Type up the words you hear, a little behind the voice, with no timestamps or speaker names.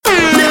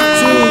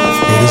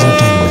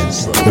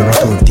You're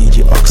rocking with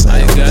DJ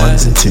Oxide on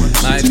ones and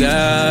twos. My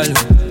girl,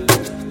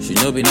 she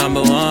no be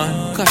number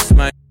one. Cause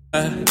my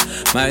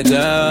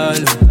girl,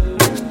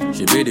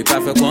 she be the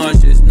perfect one.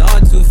 She's not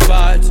too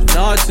fat,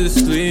 not too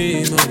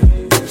scream.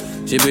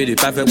 She be the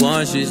perfect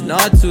one. She's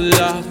not too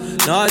loud,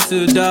 not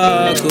too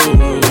dark.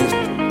 Oh.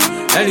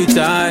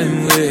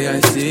 Anytime where I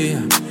see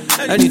her,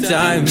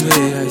 anytime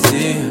where I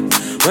see her,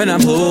 when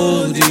I'm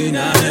holding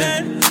her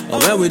hand, or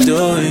when we're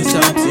doing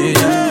something,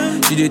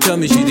 she dey tell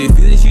me she dey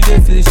feel it, she dey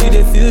feel it, she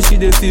dey feel, she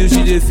dey feel,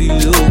 she dey feel, oh,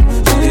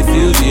 she dey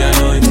feel the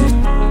anointing.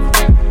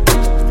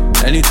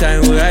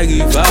 Anytime where I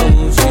give out,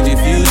 she dey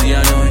feel the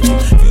anointing.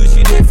 Feel,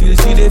 she dey feel,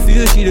 she dey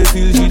feel, she dey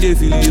feel, she dey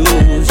feel,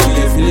 oh, she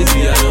dey feel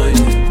the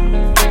anointing.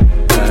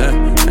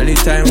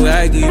 Anytime where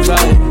I give out,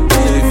 she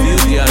dey feel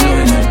the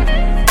anointing.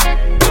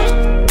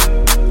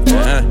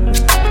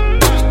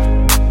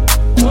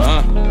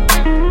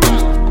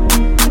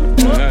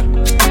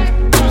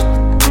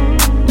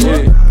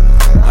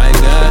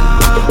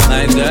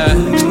 My God,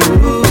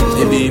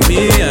 maybe me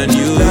and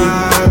you.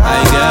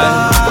 My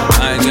God,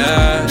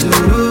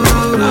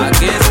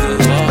 against the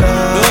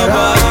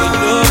wall.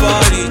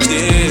 Nobody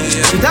did.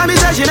 She tell me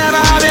that she never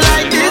have it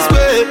like this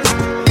way.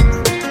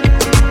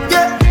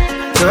 Yeah,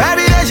 so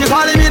every day she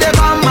calling me, they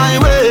come my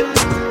way.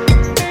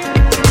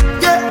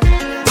 Yeah,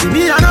 see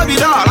me I know be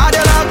dog, I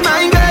dey love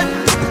my bed.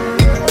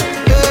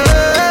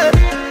 Yeah,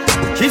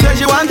 she said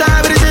she want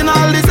everything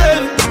all the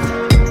same.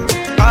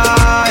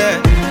 Ah yeah,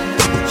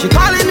 she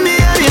calling me.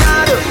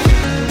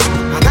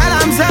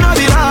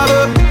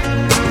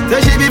 Say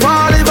she be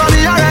falling for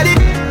me already.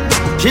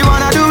 She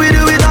wanna do it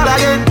all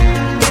again.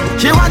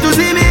 She want to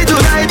see me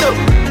tonight though.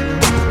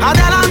 I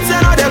tell her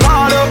say no they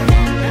call up.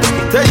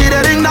 Say she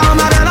dey ring down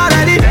my bell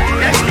already.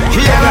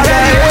 She ever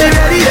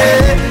ready,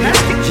 yeah.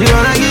 She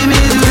wanna give me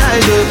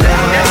tonight though.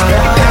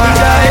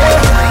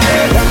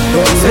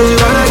 Say she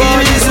wanna give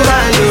me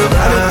tonight though.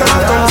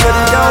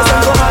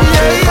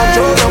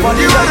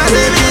 She wanna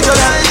see me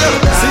tonight though.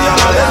 See how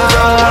I let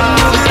go, one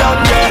move it up,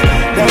 yeah.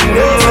 Them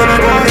days when I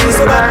go in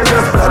so bad.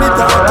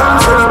 Anytime I come,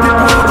 so the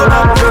people will go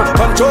back.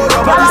 Control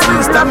your body,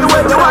 system the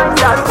way you want.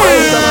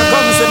 Anytime I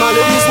come, say my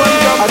ladies want to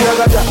come.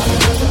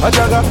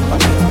 Ajaga,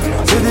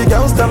 see the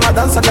girls, them a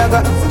dance a jaga.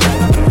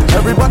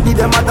 Everybody,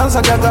 them a dance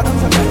a jaga.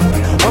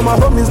 All my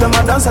homies, them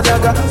a dance a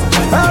jaga.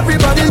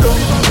 Everybody go,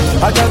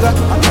 ajaga.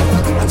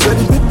 See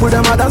the people,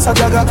 them a dance a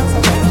jaga.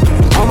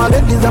 All my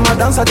ladies, them a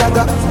dance a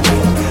jaga.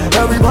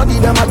 Everybody,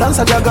 them a dance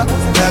a jaga.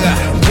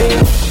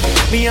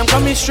 Me, I'm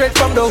coming straight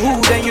from the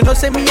hood, and you know,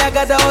 say me, I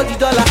got all the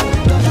dollar.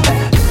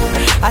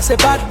 I say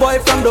bad boy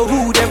from the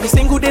hood, every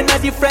single day na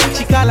different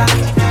chikala.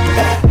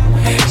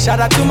 Shout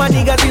out to my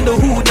niggas in the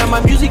hood, and my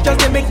music just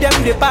they make them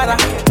the para.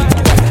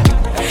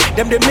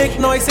 Them they make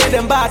noise, say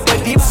them bad, but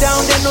deep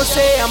down they no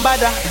say I'm bad.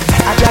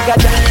 Ajaga,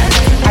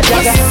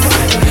 ajaga.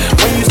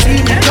 When you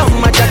see me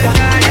come, ajaga,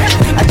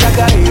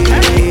 ajaga,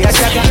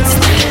 ajaga.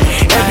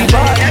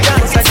 Everybody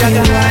dance,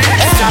 ajaga.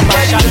 Shabba,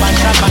 shabba,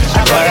 shabba,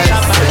 shabba,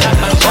 shabba,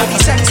 shabba. All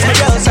these sexy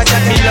girls,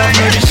 ajaga. Me love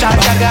me,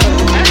 shabba, ajaga.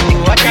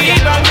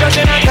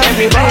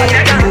 Everybody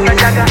dance,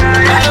 ajaga.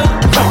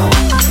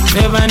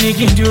 Never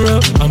nicking duro,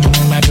 I'm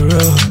on my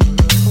duro.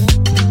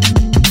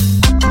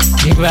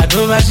 Nígbà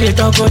tó bá ṣe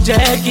tán kó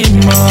jẹ́ kí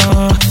n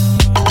mọ̀.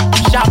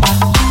 Ṣáàpà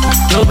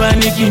tó bá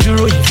ní kí n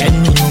dúró ìfẹ́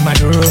ni mo máa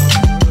dúró.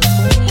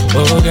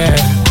 Ògẹ̀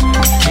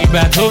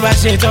nígbà tó bá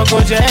ṣe tán kó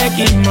jẹ́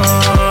kí n mọ̀.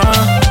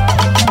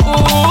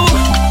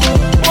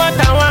 Wọ́n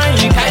táwọn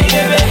àyìn ká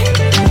ìdébẹ̀.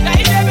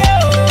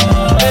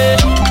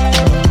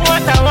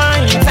 Wọ́n táwọn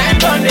àyìn time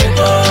don dey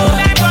go.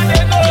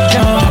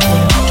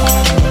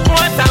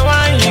 Wọ́n táwọn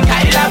àyìn ká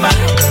ìlábà.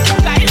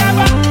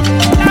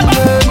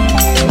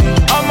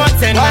 Ọmọ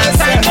tẹ̀lé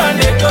time don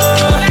dey go.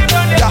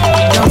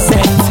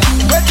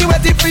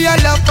 Waiting for your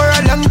love for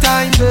a long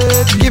time,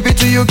 babe. Give it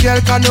to you, girl,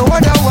 cause no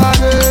one I want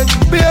it.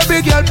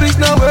 Baby girl, please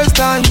no waste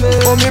time,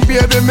 babe. Oh, me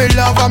baby, me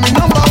love, I'm me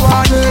number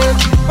one, babe.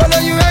 Follow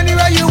you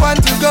anywhere you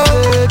want to go,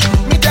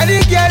 me tell the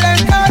girl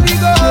and carry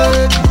go.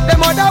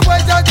 Them other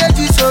boys just get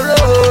you solo.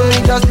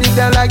 Just leave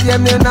them like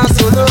them, they're not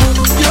solo.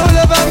 You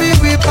love me,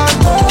 we pan.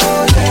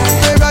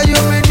 Baby, you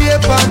me the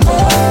pan.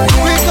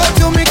 We go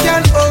to me,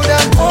 can't hold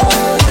that.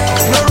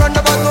 No run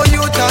about no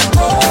U-turn.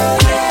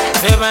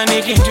 Never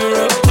nicking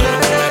duro.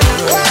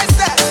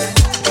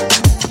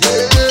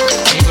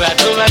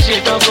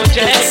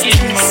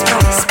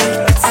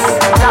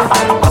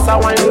 Bassa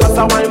wine,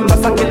 bassa wine,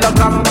 bassa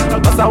kilogram.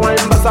 Bassa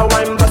wine, bassa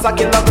wine, bassa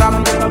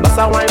kilogram.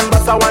 Bassa wine,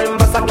 bassa wine,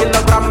 bassa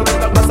kilogram.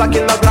 Bassa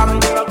kilogram,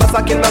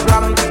 bassa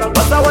kilogram.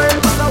 Bassa wine,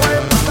 bassa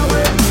wine, bassa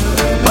wine.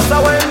 Bassa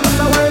wine,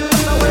 bassa wine,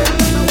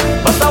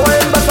 bassa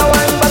wine, bassa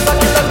wine, bassa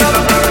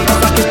kilogram.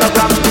 Bassa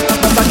kilogram,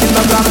 bassa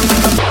kilogram.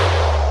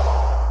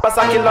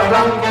 Bassa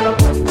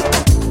kilogram.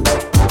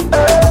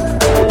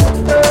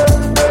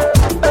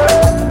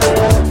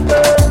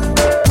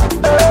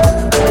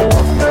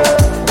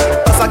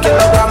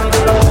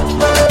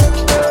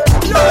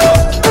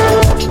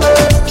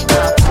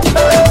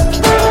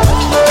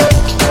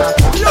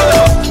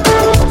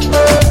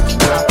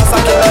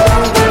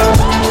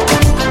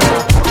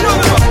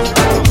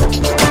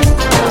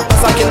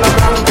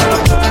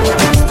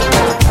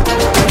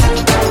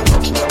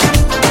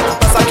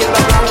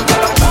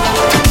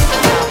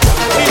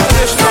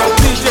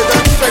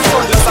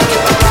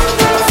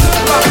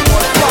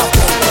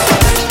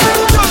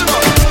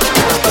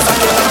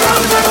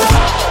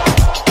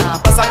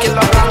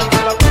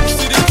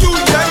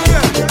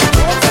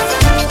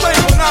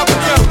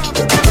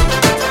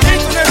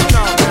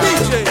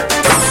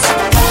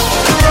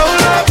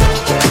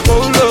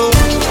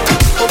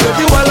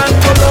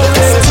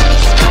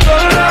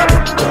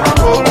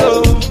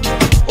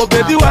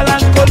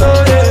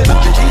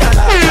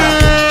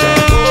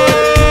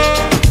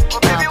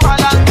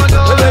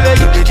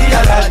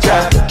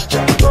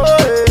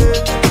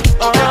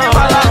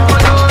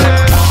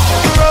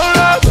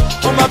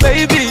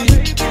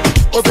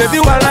 baby,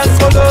 while I'm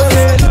solo,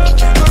 yeah.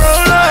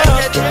 Roll up,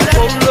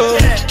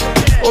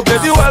 oh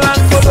baby, while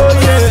I'm solo,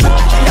 yeah.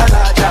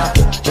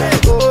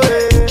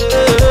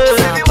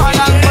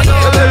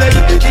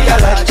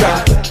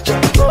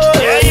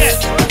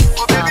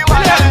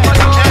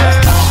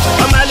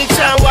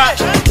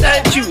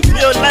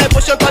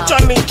 Touch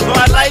on me, no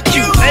I like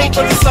you. I ain't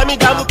gonna slam me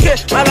down, okay.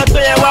 Man, I tell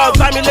you what,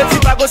 buy me let's see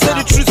if I go say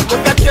the truth. Go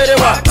back to the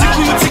one.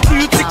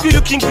 Tickle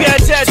you, king, be a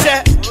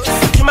chair.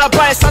 You my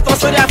boy, sat on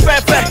so they are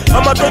fair.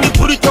 I'm a Tony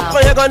Buri, talk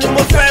on you're gonna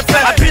move fair.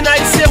 I been I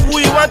say who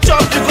you want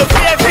chop, you go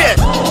fair.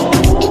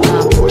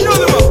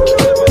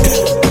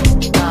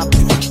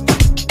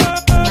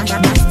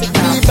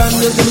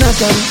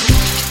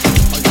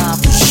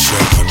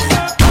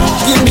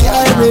 Give me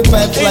irate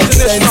vibes like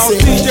sensei.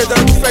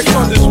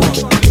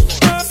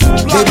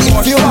 Baby,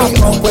 fill me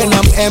up when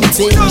I'm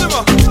empty.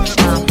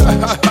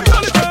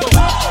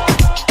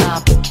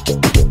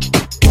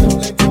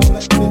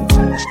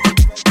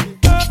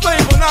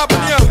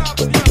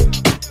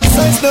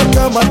 Sense no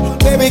come on,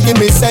 baby, give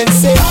me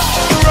sense.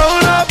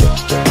 Roll up,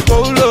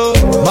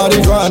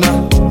 marijuana.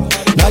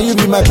 Now you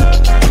be my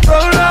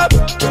roll up,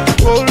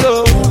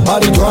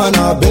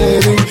 marijuana,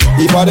 baby.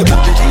 If I the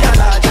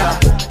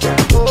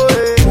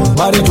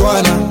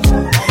marijuana.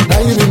 Now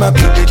you be my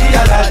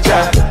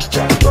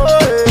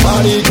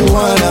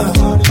marijuana.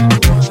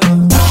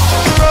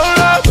 Roll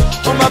up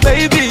for my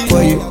baby.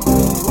 For you.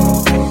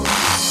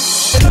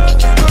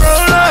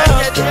 Roll up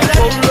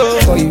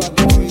for you.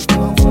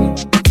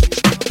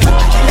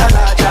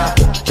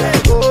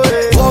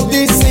 Love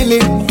this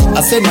ceiling.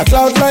 I said my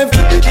cloud life.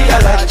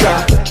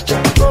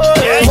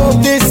 Love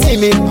this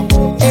ceiling.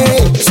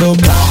 Hey, so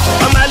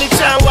I'm a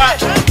little white.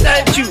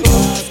 Thank you.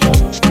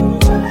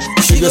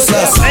 Sugar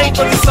sauce. I ain't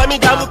gonna slam me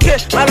down, okay.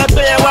 Man, I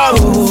tell you wow.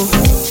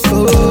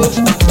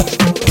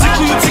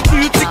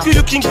 Tickle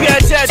you, king, be a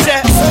chair.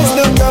 Sense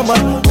no come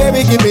on,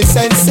 baby, give me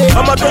sense.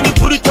 I'm a Tony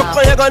Buri, talk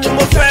on you're gonna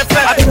move fair.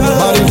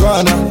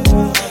 Marijuana,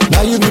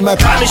 now you be my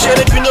I'm sure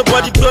if you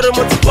nobody go to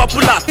multi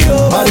popular.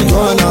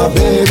 marijuana,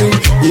 baby.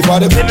 If I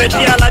the baby,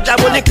 dear, like that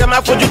money come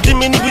out for you,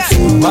 dimini with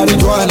you.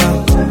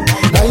 marijuana,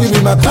 now you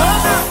be my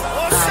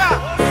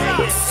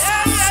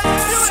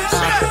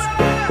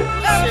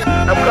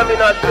I'm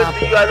coming out to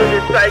see you, I know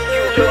this like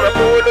you. Show my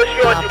polo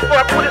short before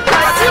I put it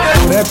like you.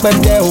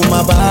 Repete o ma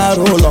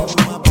barolo.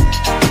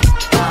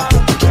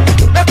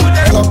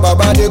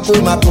 Baba de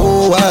kuma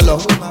ko alo.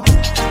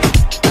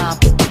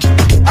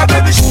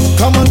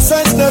 Come on,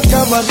 sense no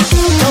come on.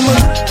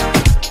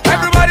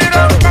 everybody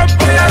don't come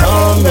for ya.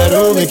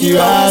 Come make you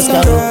ask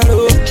her.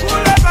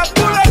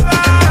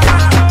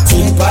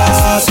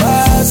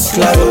 Pass,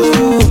 claro.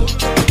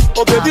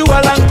 Oh baby,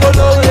 while I'm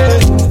colo,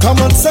 yeah.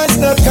 Come on, sense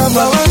no come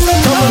on.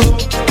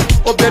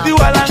 Oh baby,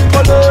 while I'm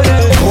colo,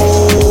 yeah.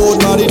 Oh,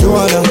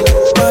 marijuana.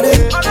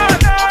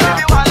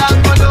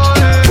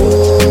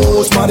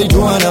 Oh,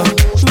 marijuana.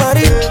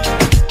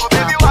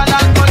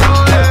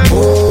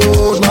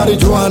 Oh,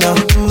 marijuana.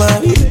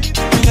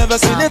 You never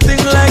seen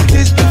anything like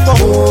this before.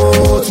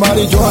 Oh,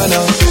 marijuana.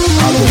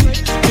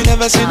 You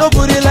never seen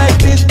nobody like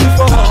this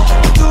before.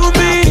 Do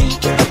me,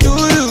 do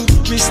you,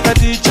 Mr.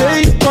 DJ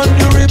on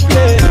the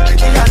replay.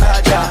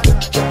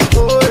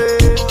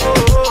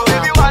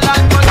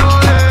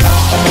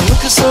 I'm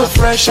looking so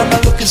fresh, I'm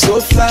looking so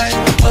fly.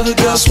 All the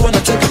girls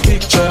wanna take a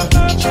picture.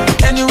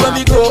 Anywhere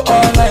we go,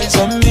 all eyes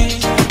on me.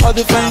 All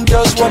the fine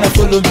girls wanna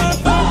follow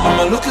me.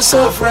 I'm looking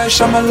so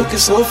fresh, I'm looking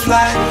so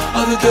fly.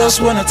 All the girls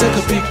wanna take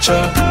a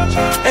picture.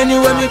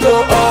 Anywhere we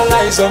go, all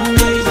eyes on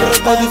me.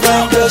 All the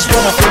fine girls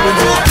wanna follow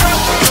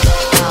me.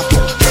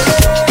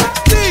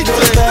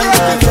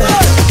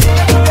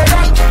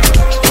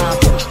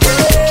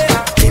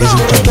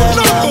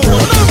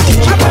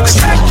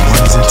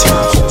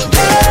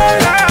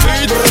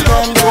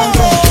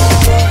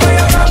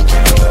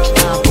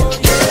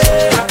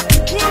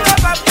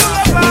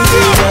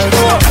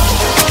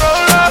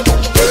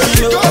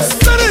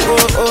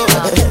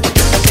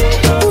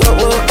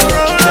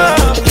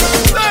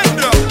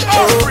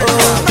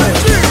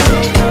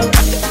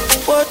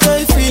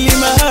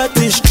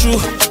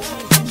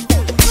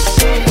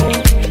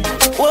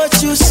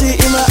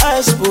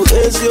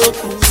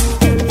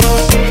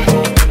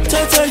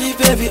 Totally,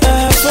 baby,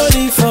 I'm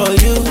falling for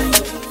you.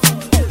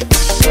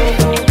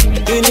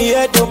 In the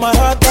head of my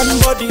heart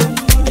and body,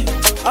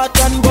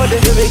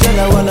 baby girl,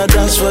 I wanna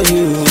dance for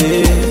you,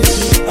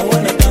 yeah. I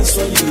wanna dance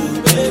for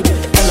you, baby.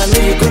 And I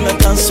know you're gonna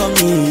dance for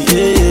me,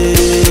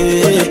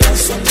 yeah.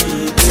 Dance for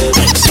me,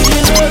 baby. See,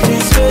 your love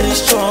is very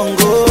strong,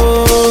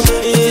 oh,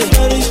 yeah.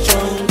 Very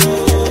strong, oh,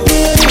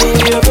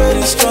 yeah. You're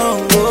very strong,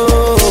 oh.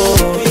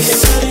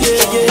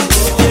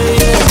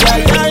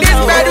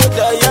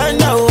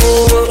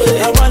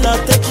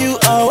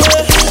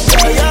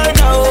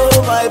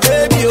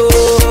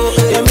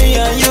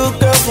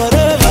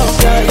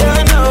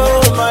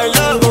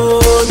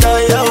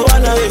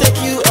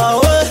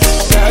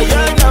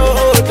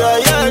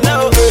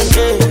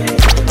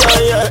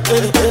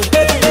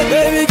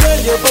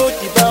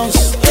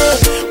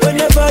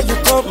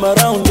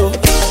 Around, oh.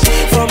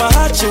 From my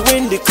heart you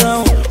win the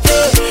crown,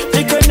 yeah.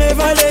 We can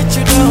never let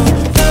you down.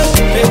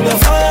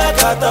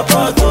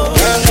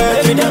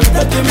 me them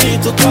taking me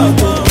to court.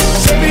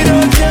 Say me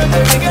don't care,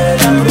 baby girl,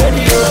 I'm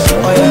ready.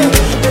 Oh yeah,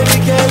 baby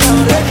girl,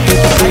 I'm ready.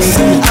 I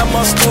say I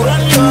must to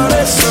run your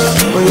race.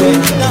 Oh yeah,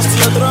 that's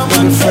your drum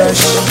and fresh.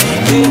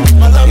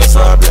 My love is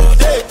up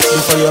today.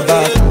 For your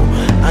back,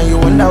 and you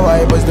wonder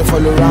why boys they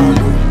follow around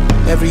you.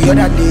 Every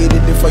other day they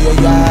do for your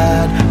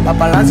yard.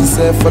 Paparazzi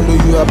say follow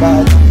you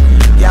about.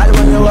 Girl,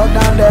 when you walk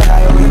down the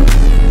highway,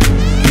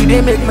 you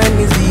they make men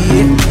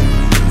easy.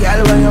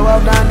 Girl, when you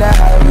walk down the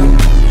highway,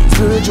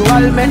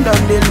 spiritual men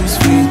don't they lose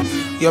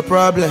faith. Your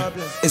problem,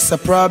 it's a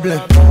problem.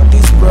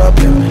 This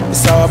problem,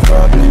 it's our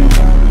problem.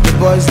 The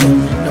boys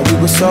them, now we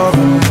go solve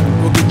them.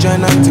 We'll be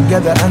joining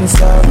together and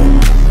solve them.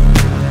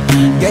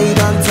 Yeah, you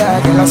don't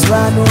tire, girl, I swear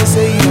I know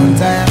say you don't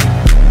tire.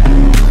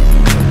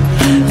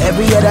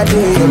 Every other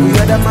day, every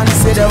other man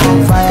say they're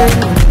on fire.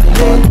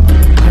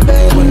 On that,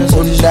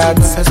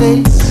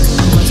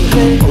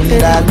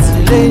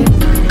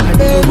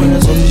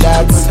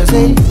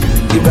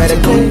 you better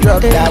go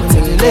drop that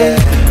thing there.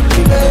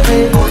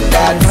 On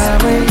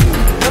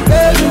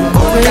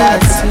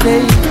that,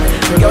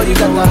 girl, you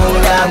got the whole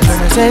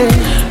dance.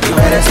 You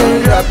better go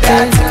drop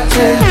that thing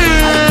there.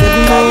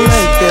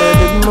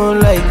 Baby more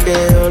like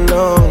it,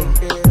 alone.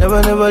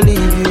 Never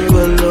leave you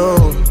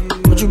alone.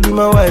 Would you be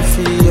my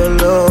wifey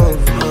alone?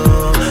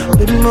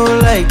 Baby more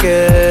like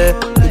it,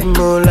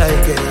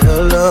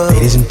 alone.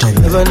 Ladies and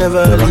gentlemen,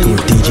 never we're rocking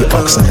with DJ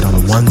Oxide on the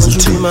ones and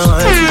twos. Would you be my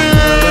wifey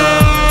alone?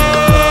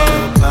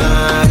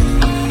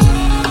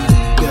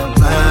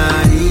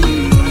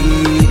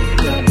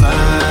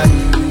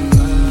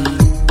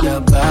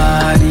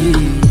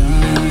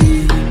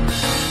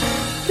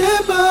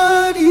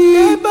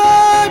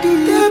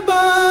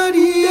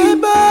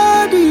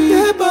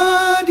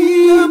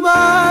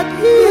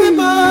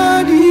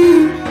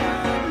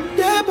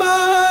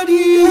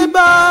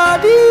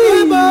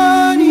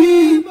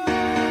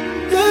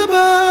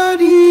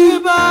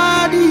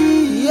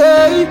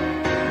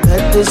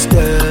 This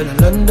girl in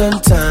London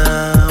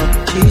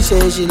town, she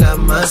says she love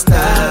my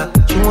style.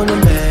 She want a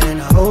man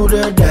to hold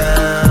her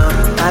down.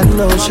 I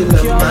know she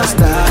love my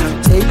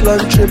style. Take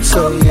long trips,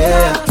 so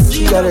yeah.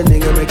 She got a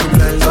nigga making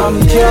plans, oh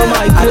yeah.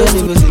 I don't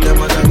even see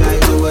them other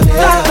guys over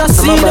there.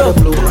 I'm about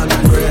to blow on the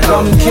ground.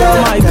 Come kill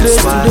my place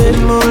today,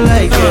 more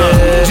like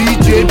it.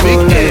 DJ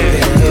Big Head,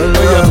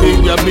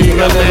 your big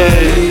man.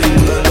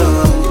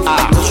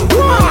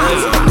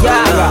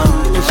 Yeah,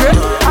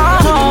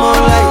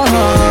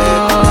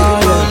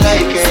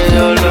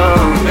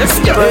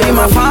 Hey,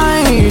 my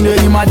fine,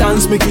 hey, my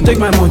dance, make you take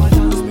my money.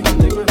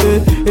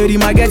 Hey,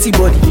 my getty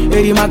body,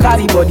 hey, my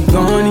carry body,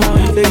 gone.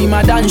 Hey,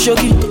 my dance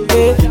shoki,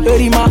 hey,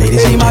 my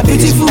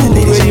beautiful,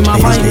 hey, my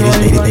fine,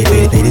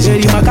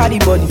 hey, my carry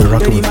body. We're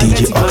rocking with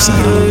DJ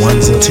Oxide on the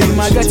ones and twos.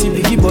 My getty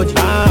biggie body,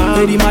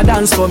 hey, my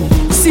dance for me.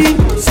 See.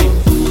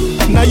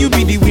 Now you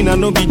be the winner,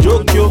 no be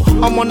joke, yo.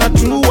 I'm on a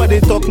true where they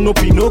talk, no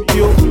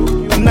Pinocchio.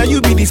 Now you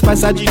be the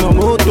passage no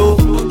moto.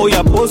 Oh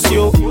yeah, post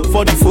yo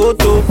for the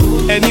photo.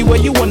 Anywhere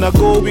you wanna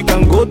go, we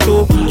can go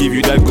to. Give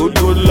you that good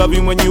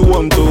loving when you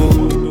want to.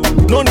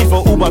 No need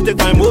for Uber, take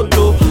my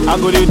moto. I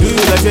go to do you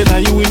like say now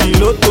you win the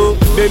lotto.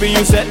 Baby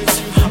you set,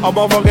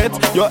 about forget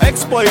your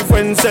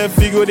ex-boyfriend self,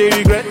 you go they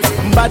regret.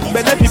 But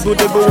better people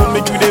they go and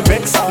make you the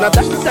vex. Now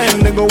that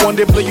time they go one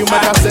they play you my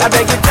cassette. I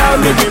beg you tell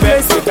me the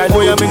best.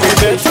 Oh yeah, make me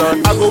best.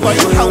 I go buy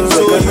your house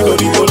so you don't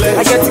need to let.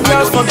 I get the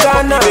girls from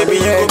Ghana,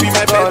 baby you go be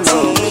my best.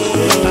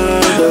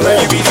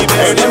 You be the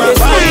best.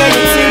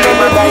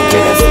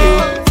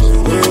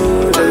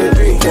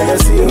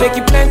 Make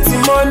you plenty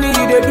money,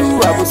 you they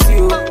do, I will see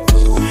you.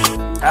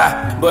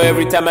 But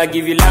every time I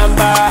give you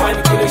lamba,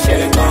 you kill a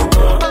shell and gong.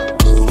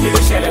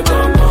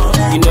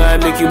 You know I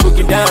make you book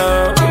it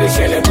down. Kill a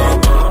shell and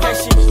gong.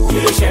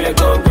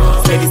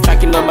 Steady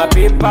stacking on my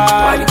paper.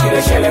 You kill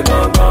a shell and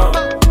gong.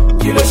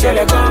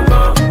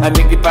 I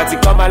make the party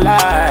come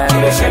alive.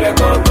 Kill a shell and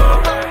gong.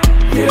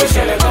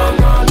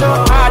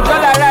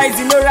 Dollar rise,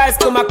 you know rise,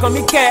 come and come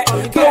here.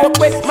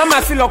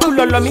 Mama feel cool,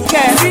 love me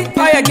care. See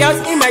all your girls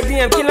in my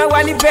DM, kill a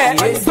one bear.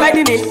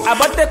 Sliding in,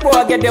 about the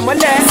poor, get them all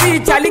there. See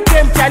Charlie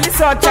came, Charlie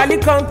saw,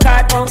 Charlie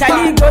conquered.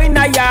 Charlie going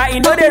a yard,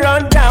 you know they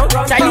run down.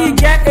 Charlie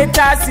get a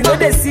task, you know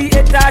they see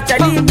a task.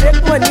 Charlie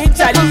make money,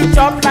 Charlie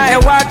chop like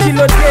a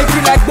kilo,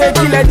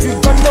 kilo, you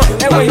come no.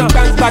 And when you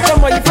can back,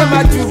 come on, you from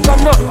a Jew,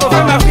 come no.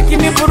 Over my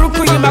picking me,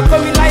 Buruku, you ma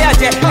come in like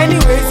a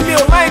anyways, me,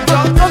 oh my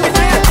God, come in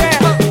like a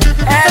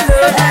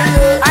hello,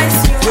 I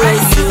see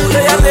you,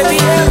 yeah, baby,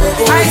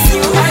 I see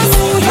you,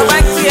 you're my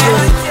kid,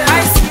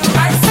 I see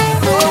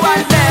you, oh,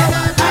 one day.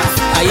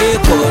 Aye,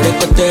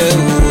 korekote,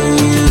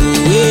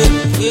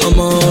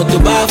 ọmọ tó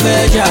bá fẹ́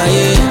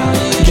jayé,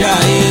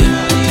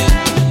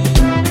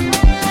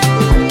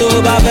 tó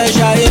bá fẹ́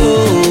jayé,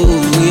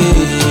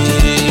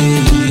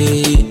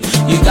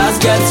 you guys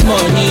get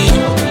money,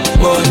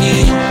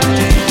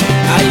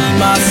 ayi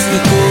máa fi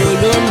kó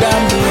ló ń dá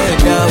mú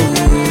ẹ̀dá o.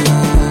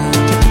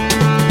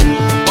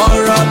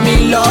 Ọ̀rọ̀ mi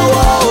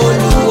lọ́wọ́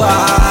Olúwa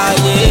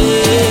yé,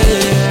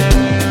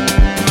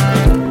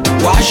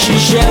 wá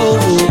ṣiṣẹ́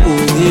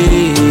òwòye.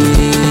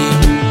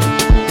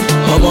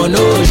 Ọmọ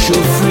náà oṣù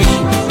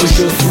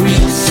free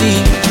sí.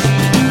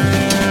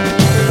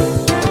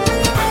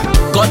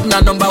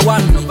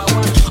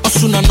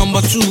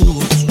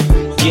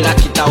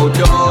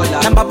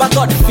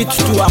 God fit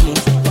to amu.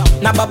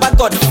 Na Baba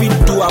God fit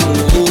to amu.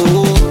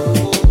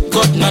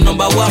 God na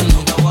number one.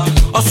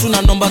 Osu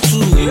na number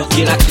two.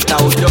 Kira kita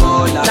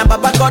ojola. Na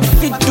Baba God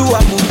fit to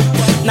amu.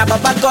 Na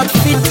Baba God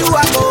fit to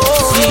amu.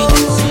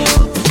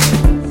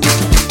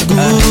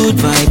 Good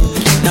vibe.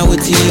 Now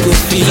what you go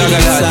feel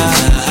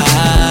inside.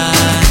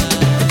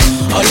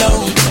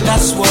 Alone,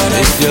 that's what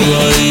I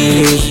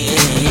feel.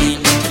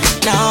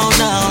 Now,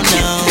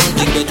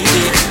 think that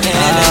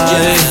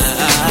you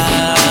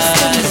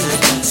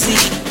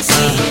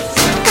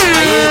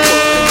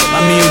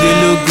Mommy, you they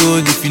look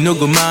good. If you no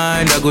go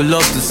mind, I go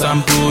love to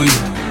sample you.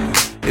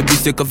 If you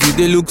sick of you,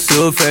 they look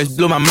so fresh.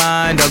 Blow my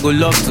mind, I go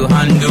love to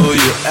handle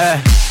you.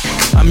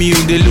 Mommy,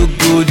 you they look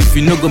good. If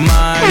you no go mind,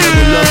 I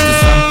go love to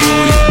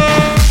sample you.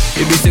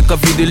 If you sick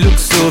of you, they look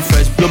so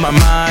fresh. Blow my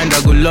mind,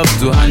 I go love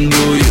to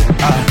handle you.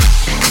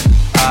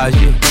 Yeah,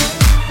 yeah,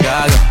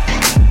 yeah,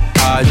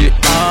 yeah,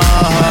 yeah,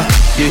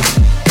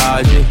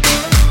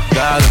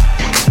 yeah.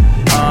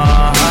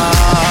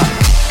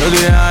 Don't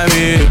they hide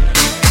me?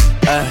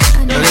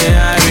 Don't they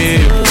hide me?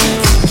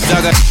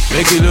 Saga,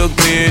 make you look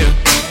me.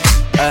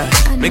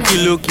 Make you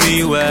look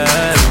me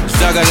well.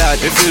 Saga that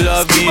if you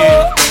love me,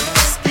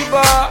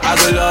 I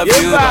go love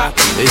you back.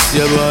 It's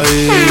your boy.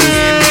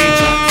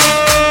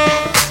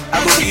 I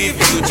go give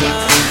you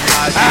chance.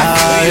 I give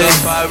you your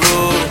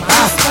parole.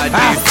 I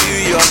give you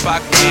your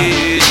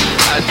package.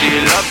 I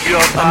love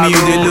your parole. I mean,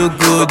 you they look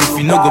good. If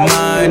you no go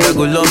mind, I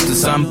go love to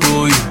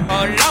sample you.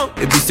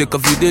 If you sick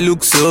of you, they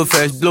look so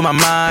fresh. Blow my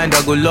mind,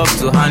 I go love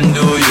to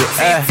handle you.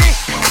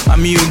 I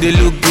mean, you they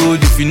look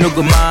good. If you no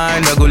go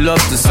mind, I go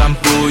love to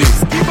sample you.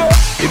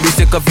 If you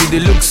sick of you, they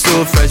look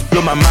so fresh.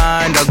 Blow my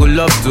mind, I go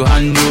love to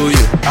handle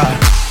you.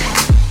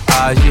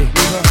 Yeah,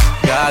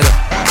 yeah,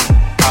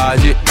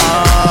 yeah,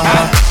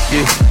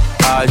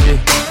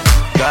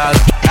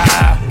 yeah,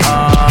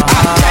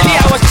 Actually,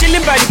 I was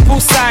chilling by the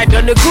poolside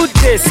on a good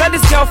day. Saw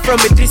this girl from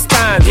a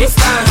distance.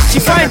 She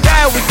find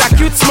out with a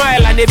cute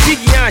smile and a big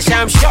yash.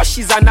 I'm sure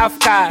she's an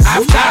Afghan.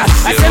 I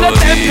said no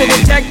time to go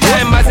check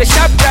time as a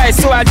sharp guy,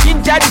 so I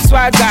ginger the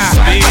swagger.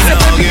 I said,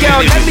 baby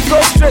girl, let me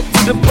go straight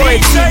to the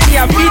point. See,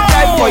 I beat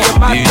time for your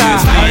matter.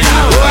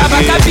 Oh, I'm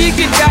a big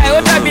guy,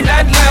 oh, that be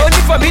landline.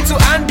 Only for me to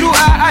undo,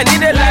 I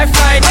need a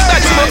lifeline. If I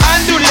do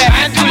undo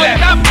left,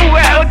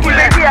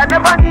 I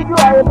never need you,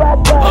 I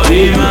bad guy. Oh,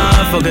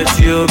 Ima, forget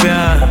you,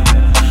 yeah.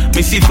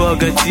 Missy,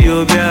 forget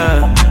you,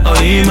 yeah. Oh,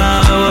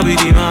 Ima, what be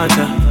the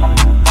matter?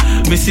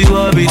 Missy,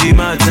 what be the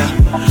matter?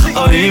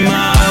 Oh,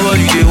 Ima, what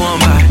do you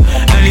want buy?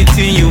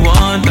 Anything you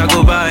want, I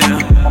go buy.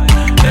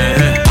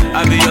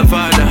 I be your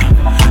father,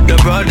 your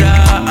brother,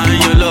 and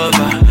your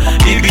lover.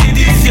 If it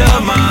is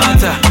your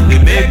matter, they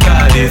make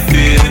how they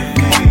feel.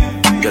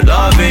 Your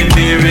love ain't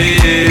be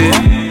real.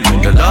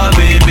 Your love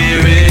ain't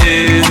be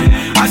real.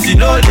 As you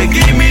know, they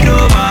give me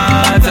no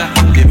matter.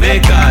 They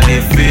make how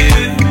they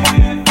feel.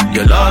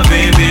 Your love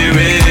ain't be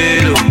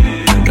real.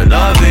 Your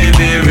love ain't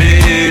be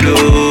real.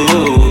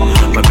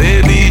 My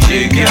baby,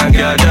 shake ya,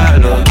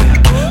 love.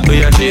 Oh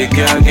yeah, shake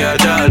ya,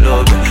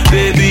 love.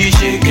 Baby,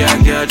 shake ya,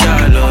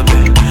 love.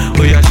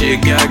 Oh yeah,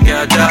 shake ya,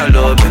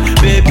 love.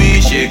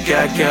 Baby, shake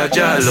ya,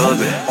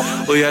 love.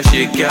 Oh yeah,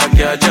 shake ya,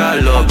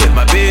 love.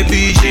 My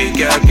baby, shake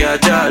ya,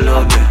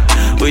 love.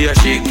 Oh yeah,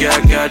 shake ya,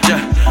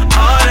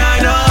 all I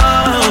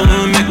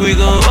know, make we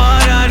go all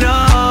I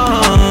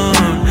know.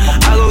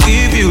 I go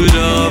give you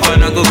love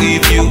and I go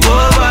give you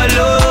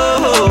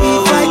overload.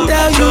 If I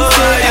tell you,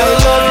 say I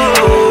love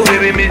you,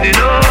 baby, me say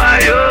no I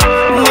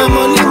my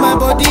money, my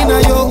body, now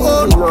your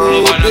own. I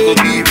go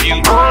give you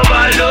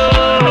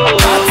overload.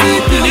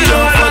 30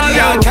 billion for the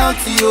account,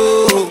 yo.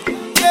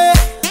 Yeah,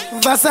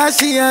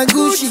 Versace and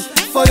Gucci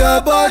for your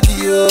body,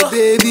 oh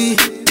baby.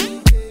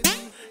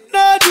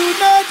 No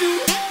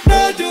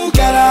do,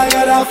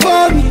 gotta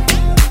for me.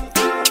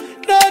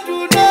 No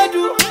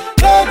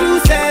do,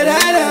 say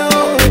that,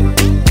 oh.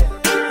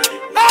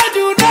 No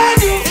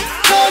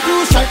do,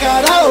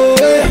 shakara, oh.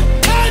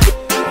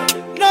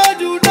 No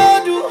do,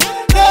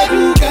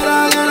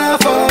 gotta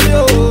for me, oh.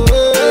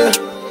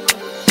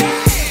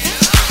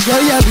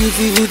 Girl, you're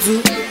beautiful too.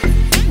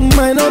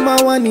 My number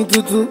one in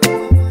tutu.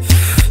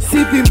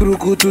 Sipping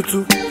bruku tutu.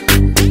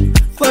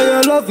 For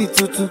your love it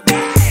tutu.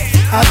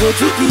 I go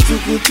chuku.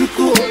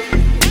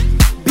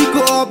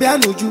 Biko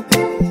obianuju.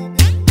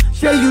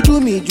 Say you do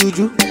me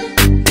juju.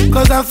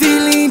 Cause I'm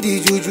feeling the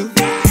juju.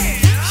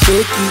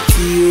 Shake it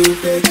to you.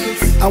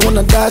 I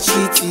wanna dash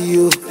it to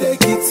you.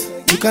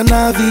 You can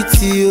have it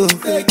to you.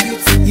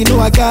 You know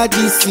I got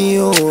this in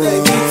you.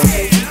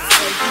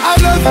 I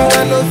love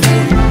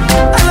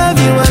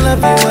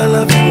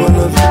you.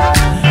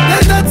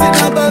 There's nothing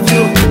above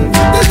you.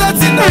 Above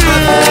you.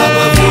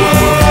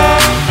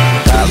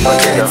 I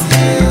forget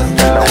you.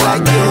 I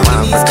like you.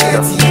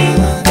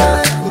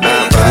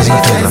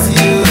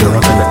 You're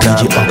rocking the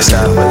DJ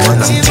Oxide on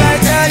 102.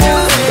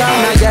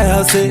 My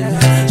girl say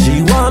she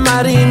want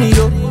marry me,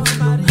 yo.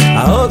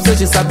 I hope so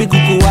she sabi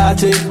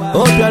kukuwache.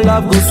 Hope your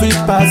love go sweet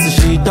past the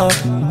shit up.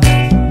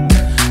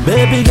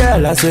 Baby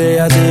girl, I say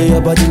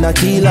your body na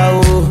killer,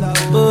 oh.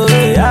 Oh,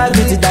 yeah, I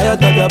get it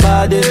diet of your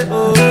body,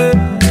 oh.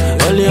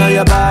 only on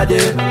your body.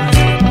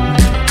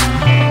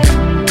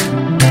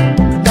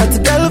 That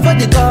girl for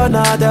the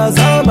corner, there's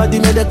somebody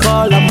made a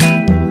call.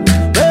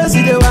 Where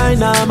see the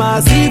wine, I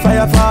see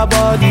fire for her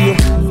body.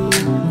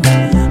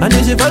 And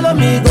if she follow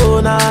me,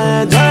 go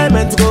now,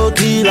 enjoyment go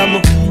kill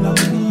 'em.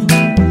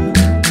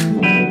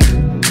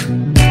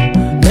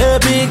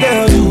 Baby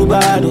girl, you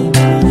bad,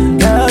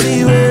 girl, the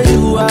way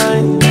you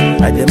whine,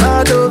 I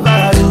demand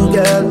over you,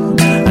 girl.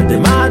 I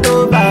demand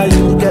over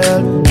you,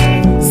 girl.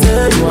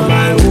 Say you are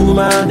my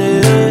woman,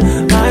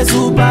 my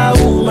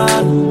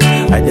superwoman.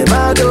 I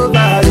demand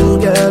over you,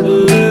 girl.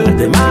 I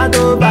demand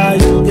over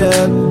you,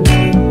 girl.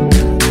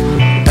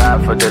 Die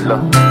for the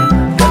love,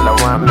 girl. I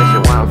want me, she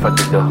want for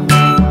the dough.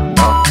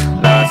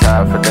 Last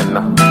half for the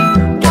love,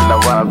 girl. I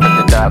want for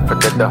the die for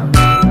the dough.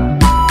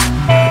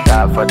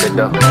 Die for the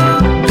dough,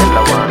 girl.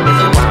 I want me,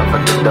 she want for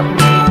the dough.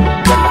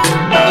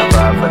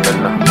 Die for the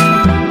love,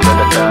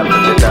 girl.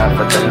 Die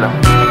for the love.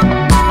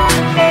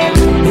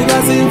 If I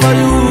sing for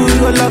you, you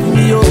gon' love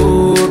me,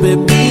 oh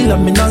baby,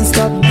 love me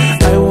non-stop.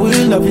 I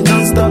will love you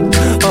non-stop.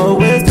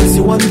 Always place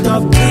you on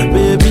top,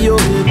 baby, oh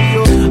baby,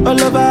 oh.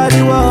 All over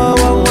the world,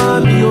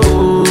 want me,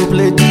 oh.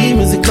 Play the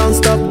music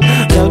non-stop.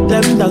 Tell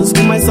them dance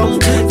to my song.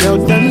 Tell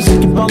them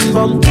shake it bum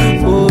bum.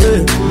 Oh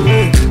hey, oh,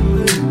 hey.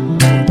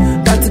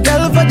 That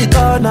girl for the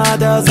corner,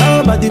 there's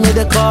somebody made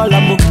a call.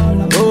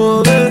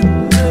 Oh hey.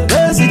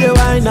 See the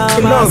wine now,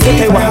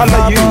 okay,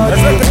 wahala you.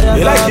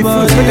 You like the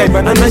food, make I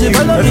banana you.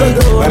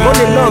 My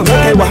money long,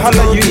 okay,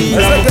 wahala you.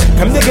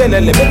 Come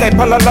together, make I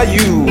palala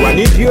you. I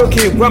need you,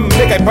 okay, one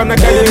make I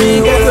panaka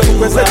you.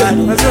 Go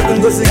second,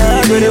 go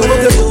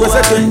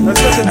second.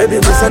 I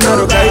did the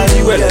Sanaro Kai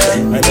well.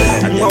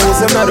 I'm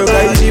always another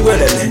guy well.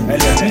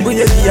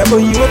 Buya,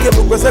 but you okay,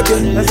 book a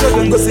second.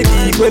 Go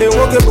second, go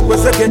walk a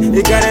second.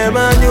 You can't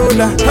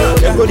manula.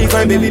 Go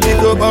define baby,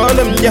 go all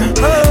of ya.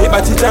 If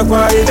I teach a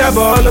quiet,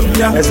 all of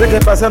ya.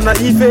 Pasana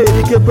ife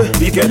dikepe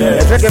bikede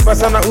efeke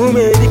pasana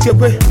ume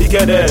dikepe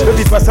bikede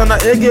baby pasana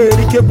ege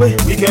dikepe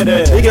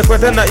bikede ege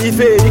kwatana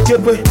ife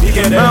dikepe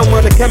bikede man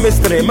want the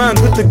chemistry man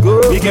good to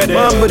go bikede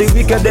man body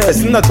bikede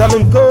sinna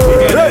talum ko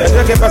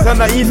efeke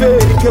pasana ife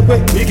dikepe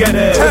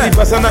bikede baby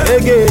pasana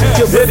ege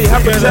dikepe baby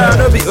happy child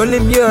no be only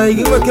me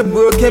you work a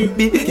bro can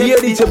be here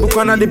the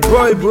chebukana the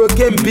boy bro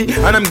can be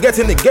and I'm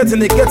getting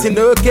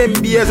no can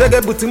be as I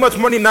get too much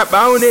money not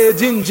bound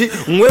gingy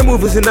when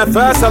moves in that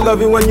fast I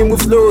love it when you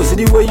move slow see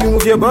the way you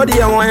move your body,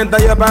 I want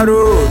enter your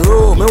barrow.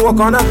 Me walk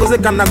on up, cause I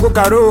can go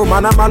caro.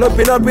 Man, I'm all up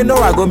in,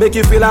 I go make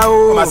you feel like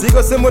home. As you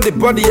go same with the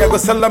body, I go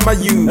salama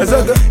you.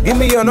 Give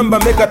me your number,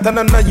 make a turn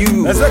on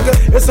you.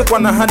 It's a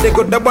one hand, they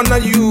go dab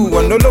on you.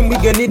 One no we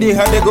get needy,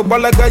 how they go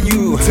balaga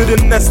you. To the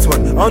next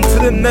one, on to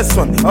the next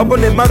one. Up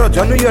on the marriage,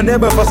 I know your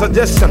neighbor for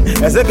suggestion.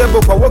 As I get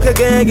book, I walk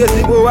again, get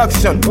the go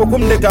action.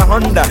 Okum like a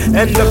Honda,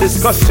 end of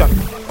discussion.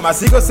 As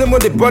you go same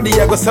with the body,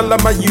 I go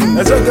salama you.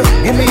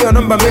 Give me your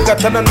number, make a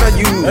turn on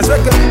you. It's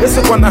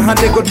a one hand,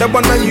 they go dab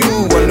on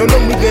you. One no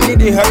we get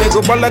needy, how they go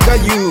balaga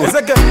you.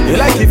 You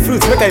like the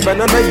fruits, make I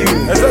banana you.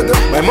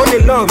 My money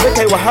long, make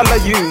I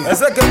wahala you.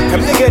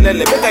 Come together,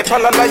 make I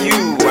palala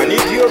you. I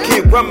need you,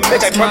 okay, one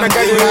make I panaga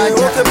you.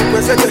 Okay, book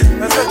a second.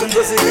 Go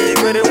see me,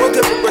 okay,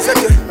 book a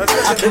second.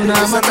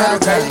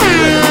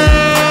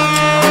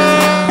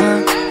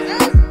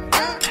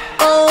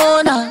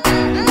 Oh, no.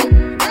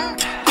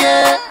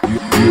 Yeah.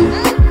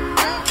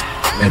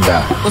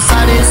 O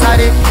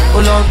sáré, o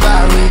lọ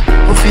gbàwé,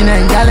 o fi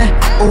Nàìjálẹ̀,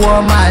 o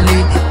wọ Màlè,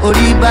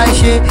 orí bá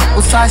ṣe, o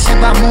sáṣẹ́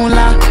gbà mú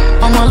ńlá,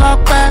 ọmọ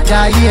ọlọ́pẹ́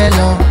jayé ẹ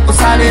lọ. O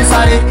sáré,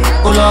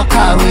 o lọ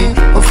kàwé,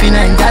 o fi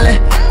Nàìjálẹ̀,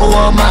 o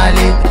wọ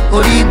Màlè,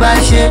 orí bá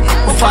ṣe,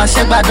 o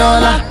fàṣẹ gbà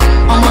dọ́là,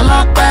 ọmọ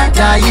ọlọ́pẹ́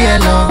jayé ẹ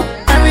lọ.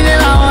 Everyday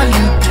na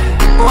holiday,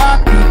 o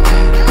happy,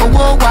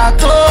 owó wa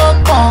tó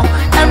pọ̀.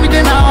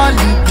 Everyday na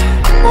holiday,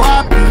 o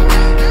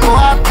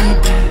happy,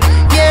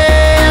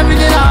 yeah.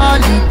 Everyday na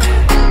holiday,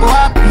 o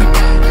happy.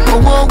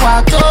 Owó wa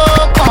tó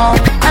pọ̀,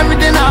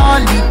 everyday na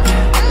only.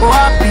 Oh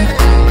happy,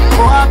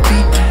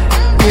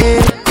 yeah.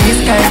 This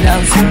kind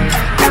of food,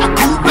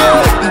 àkúgbé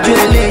ìjọ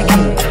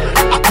eléyìí,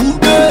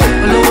 àkúgbé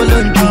olówó ló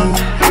ń dùn,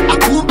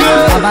 àkúgbé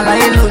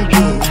babaláyé ló ń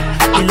dùn,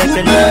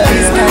 ìlẹ̀kẹ̀lẹ̀.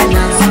 This kind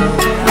of food,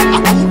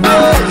 àkúgbé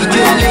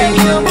ìjọ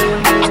eléyìí,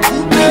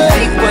 àkúgbé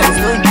big boys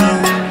ló ń dùn,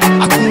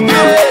 àkúgbé.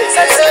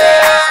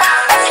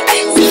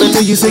 So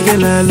tell you say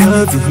girl I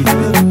love you.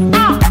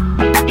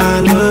 I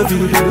love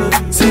you.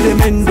 See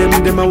them and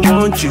them I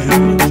want you.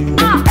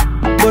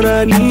 But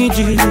I need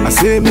you. I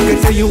say make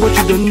I tell you what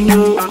you don't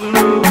know.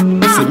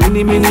 Say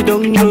many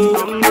don't know.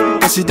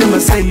 I see them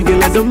aside,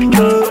 girl I don't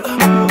know.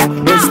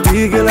 But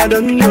still girl I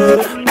don't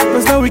know.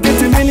 Cause now we get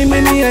to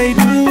many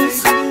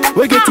ideas.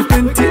 We get to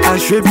plenty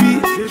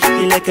ashrebi.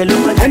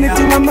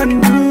 Anything my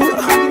man do.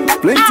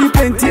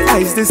 Plenty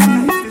eyes they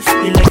see.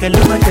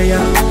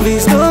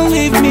 Please don't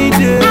leave me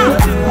there.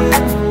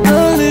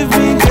 Don't leave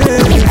me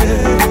there.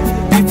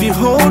 If you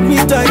hold me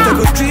tight, I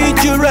go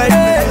treat you right.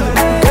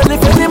 Girl,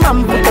 if any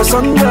man put us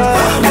under,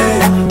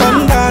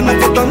 thunder,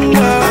 not a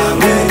thunder.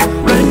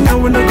 Right now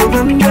when I go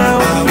run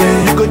down,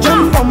 you go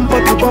jump bumper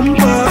to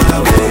bumper.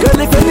 Girl,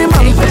 if any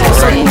man put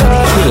us under,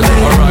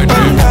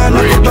 thunder, not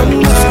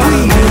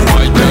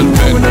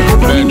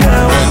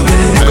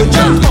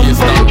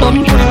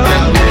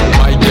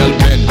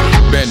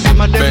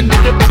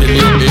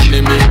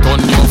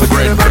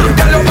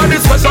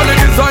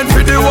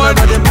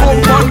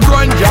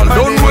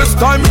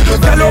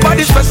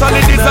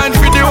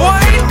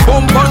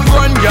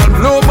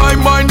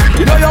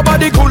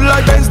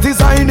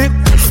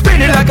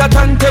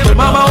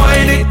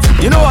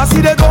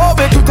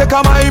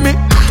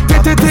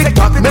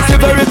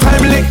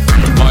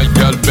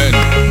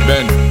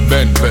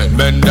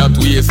that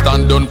waist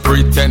and don't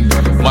pretend.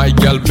 My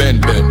girl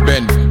bend, bend,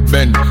 bend,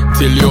 bend,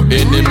 till your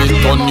enemy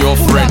turn your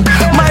friend.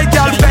 My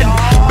girl bend,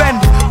 bend,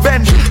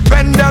 bend,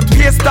 bend that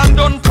waist and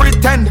don't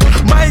pretend.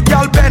 My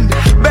girl bend,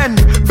 bend,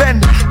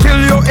 bend,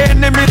 till your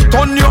enemy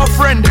turn your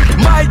friend.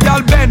 My girl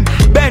bend,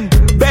 bend,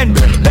 bend,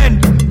 bend,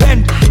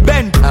 bend,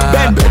 bend,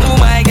 bend. Oh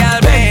my girl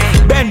bend,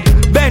 bend,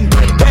 bend,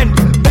 bend,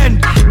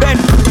 bend,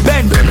 bend,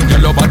 bend.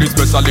 Your body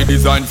specially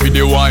designed for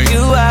the wine.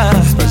 You are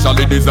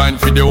specially designed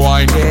for the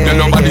wine.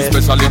 Your body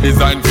specially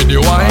designed for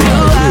the wine.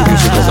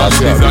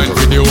 Specially designed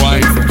for the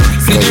wine.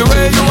 See the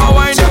way you are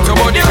wine at your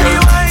body,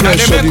 girl. Now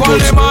they make all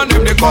them on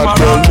them, they come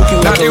around.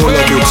 Now the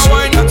way you are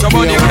wine at your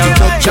body, girl.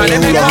 Now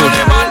they make all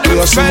them on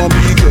them spend.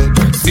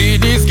 See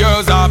these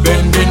girls are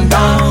bending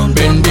down,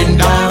 bending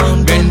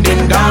down,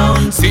 bending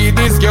down. See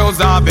these girls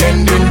are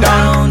bending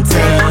down.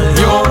 Tell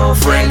your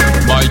friend,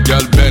 my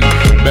girl bend,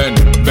 bend,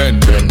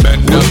 bend, bend,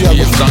 bend. The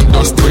waist and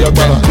don't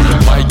pretend.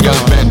 My girl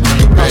bend,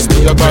 bend,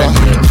 bend,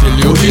 till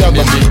you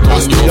enemy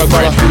turn your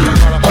friend.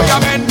 Oh yeah,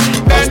 bend,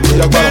 bend,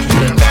 bend, bend,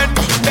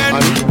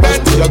 bend,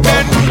 bend,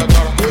 bend.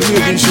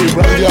 Making shit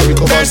right here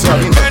because I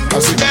said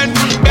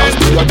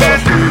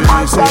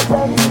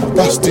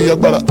Basti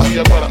agbára,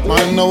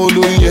 man náwó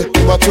lórí ẹ̀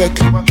tó bá twerk,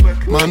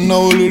 man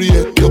náwó lórí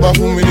ẹ̀ tó bá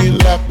fún mi ní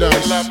lap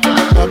dance, lap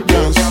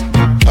dance,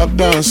 lap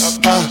dance,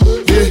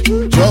 yeah,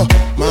 yo,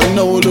 man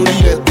náwó lórí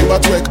ẹ̀ tó bá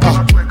twerk,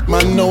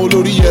 man náwó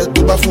lórí ẹ̀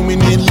tó bá fún mi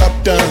ní lap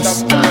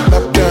dance,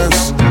 lap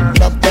dance,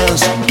 lap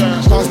dance,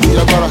 basti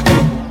agbára.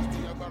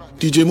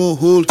 DJ Mo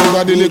hold to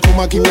body like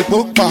come keep it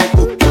pop pop.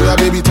 Oh yeah,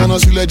 baby, turn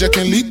us like Jack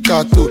and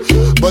Licato.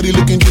 Body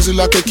looking juicy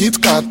like a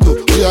Kit Kat. Oh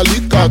yeah,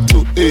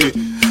 Licato. Hey,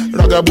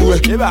 Ragabu. A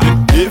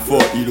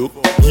for Ilo,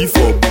 E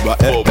for Buba,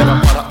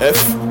 F,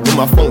 do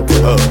my funk,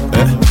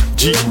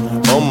 G,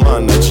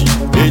 man, G,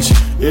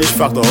 H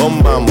factor,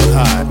 man,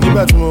 high. Ni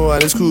bet mo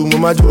at school, mo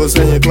ma just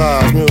in your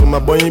class. Me my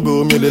boy, me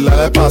the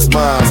like pass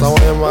mass. I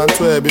want a man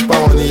 12 be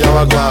pound in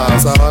your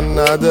glass. I want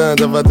that,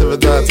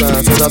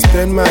 so I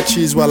spend my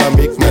cheese while I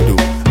make my dough.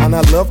 And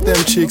I love them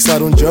chicks, I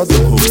don't judge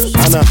them hoes.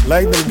 And I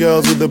like them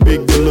girls with the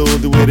big below,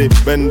 the way they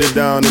bend it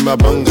down in my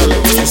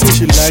bungalow. She say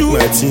she like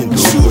my teen,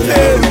 though.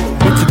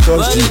 Make you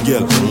touch the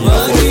girl.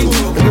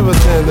 Never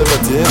tell, never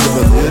tell,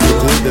 never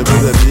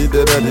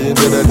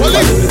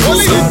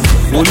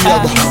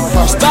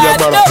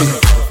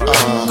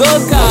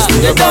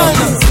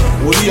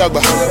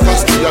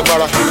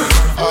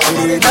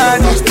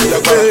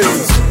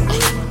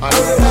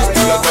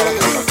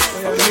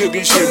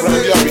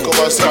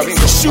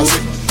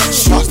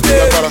Shoot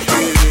it,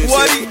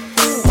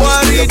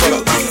 what it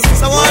do?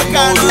 Someone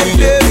can play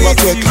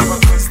with you.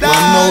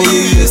 Style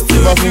you used to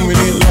do.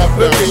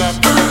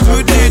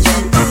 Who did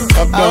you? I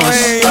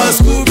went on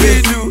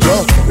Scooby-Doo.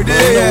 We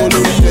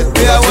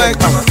are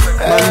working.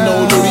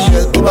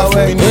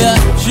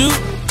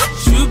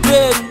 Shoot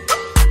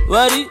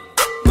baby,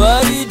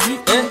 what it do?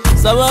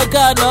 Someone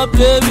cannot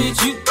play with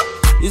you.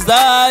 Is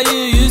that how you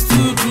used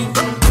to do?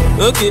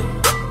 Okay,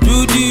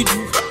 do.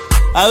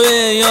 I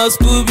went on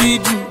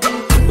Scooby-Doo.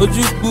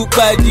 Ojuku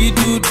padi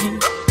dudu,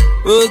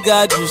 oh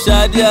God, you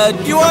shadi.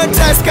 You want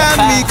to scam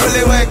me,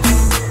 Kolewek?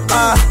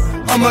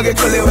 I'ma get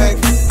Kolewek.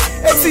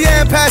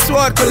 ATM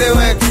password,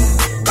 Kolewek.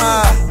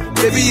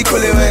 Baby,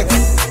 Kolewek.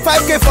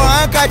 5K for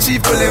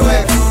handkerchief,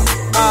 Kolewek.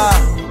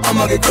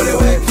 I'ma get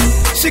Kolewek.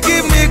 She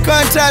give me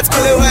contract,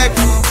 Kolewek.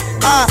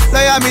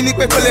 Lawyer me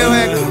nikwe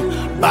Kolewek.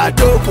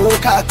 Bado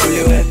poka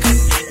Kolewek.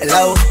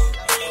 Hello,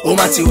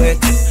 Omati wek.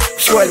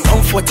 Fuel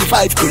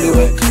 145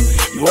 Kolewek.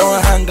 You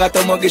wanna hang out,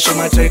 I'ma get you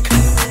my trick.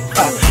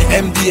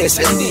 MDS,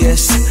 tell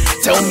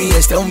me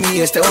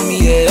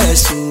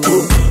yes.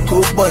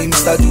 Cool boy,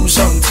 Mr. Do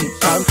something.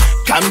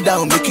 Calm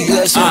down, make you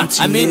hear something.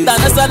 I'm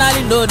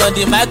internationally known on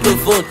the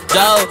microphone.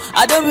 Joe,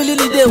 I don't really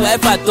need a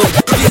wife at home.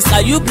 Please,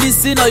 are you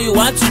pleasing or you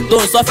want to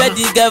tone? So for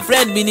the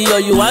girlfriend, mini or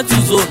you want to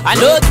zone. I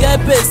don't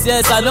get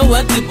patience, I don't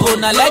want the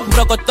bone. I like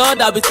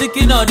brocoton, I'll be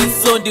thinking on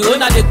its own. The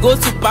owner, they go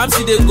to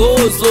Pamsi, they go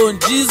zone.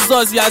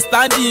 Jesus, you are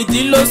standing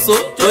in the so.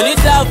 You need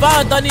to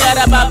found on the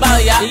other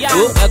baba, yeah.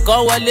 Oh, I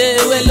go away,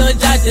 well,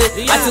 judge. I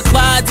took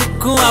part to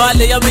cool, I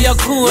lay on your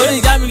cool.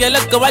 You got me a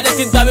look, I just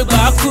think I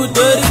could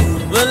do it.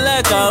 Well,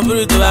 like I'm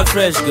brute to a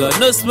fresh girl.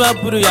 No smell,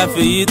 put you for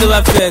you to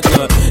a fake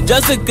girl.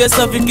 Just a case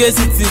of in case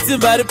it's in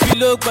by the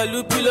pillow,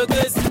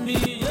 case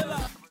me.